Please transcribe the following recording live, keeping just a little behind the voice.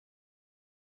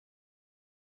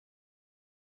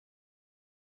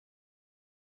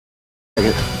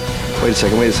Wait a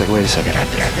second.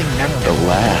 The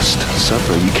Last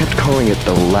Supper. You kept calling it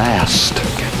the Last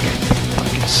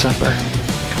Supper.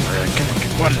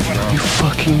 You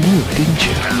fucking knew, didn't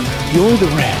you? You're the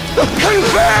rat.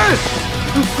 Confess!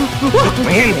 Look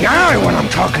me in the eye when I'm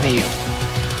talking to you.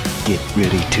 Get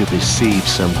ready to receive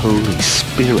some Holy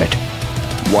Spirit.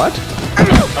 What?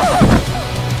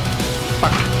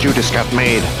 Fuck, Judas got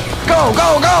made. Go!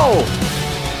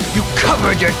 You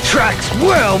covered your tracks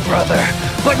well, brother,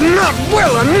 but not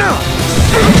well enough!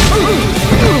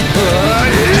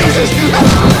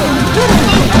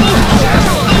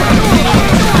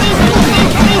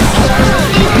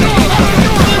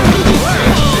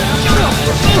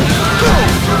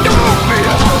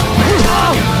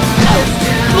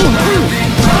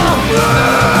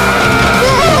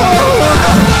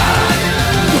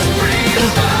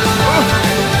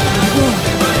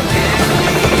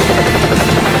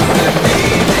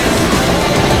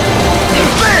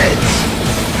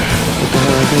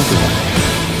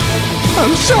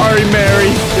 I'm sorry,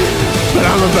 Mary, but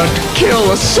I'm about to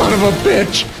kill a son of a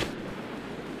bitch.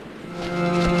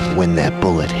 When that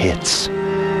bullet hits,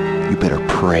 you better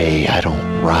pray I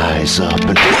don't rise up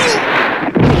and...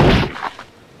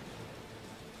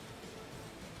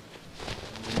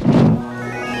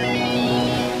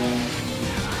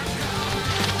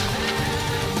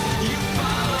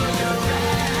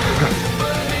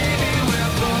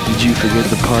 Did you forget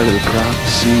the part of the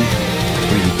prophecy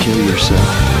where you kill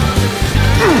yourself?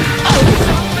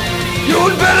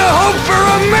 You'd better hope for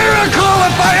a miracle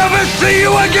if I ever see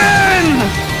you again!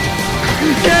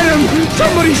 Get him!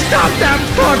 Somebody stop that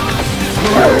fuck!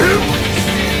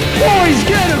 Boys,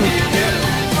 get him!